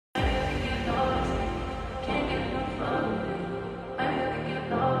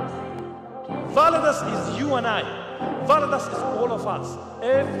Valadas is you and I. Valadas is all of us.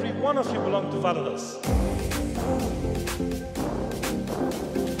 Every one of you belong to Valadas.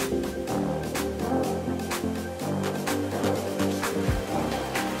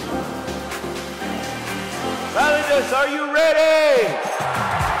 Valadas, are you ready?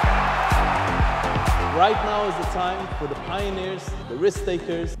 Right now is the time for the pioneers, the risk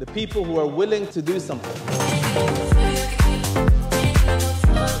takers, the people who are willing to do something.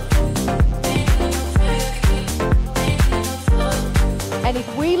 And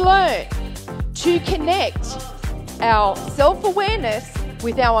if we learn to connect our self-awareness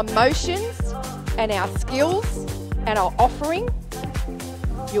with our emotions and our skills and our offering,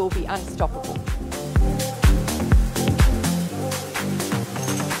 you'll be unstoppable.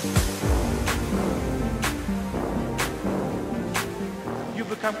 You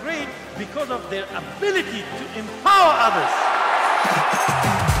become great because of their ability to empower others.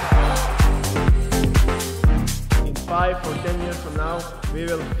 In 5 or 10 years from now, we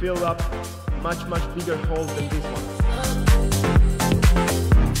will fill up much bigger holes than this one.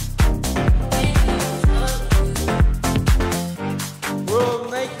 We'll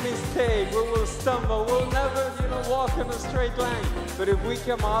make mistakes, we will stumble, we'll never, walk in a straight line. But if we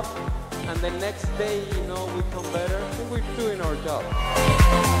come up and the next day, we come better, I think we're doing our job.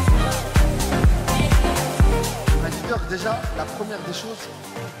 Un leader, déjà, la première des choses,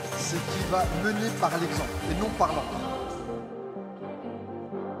 c'est qu'il va mener par l'exemple et non par l'ordre.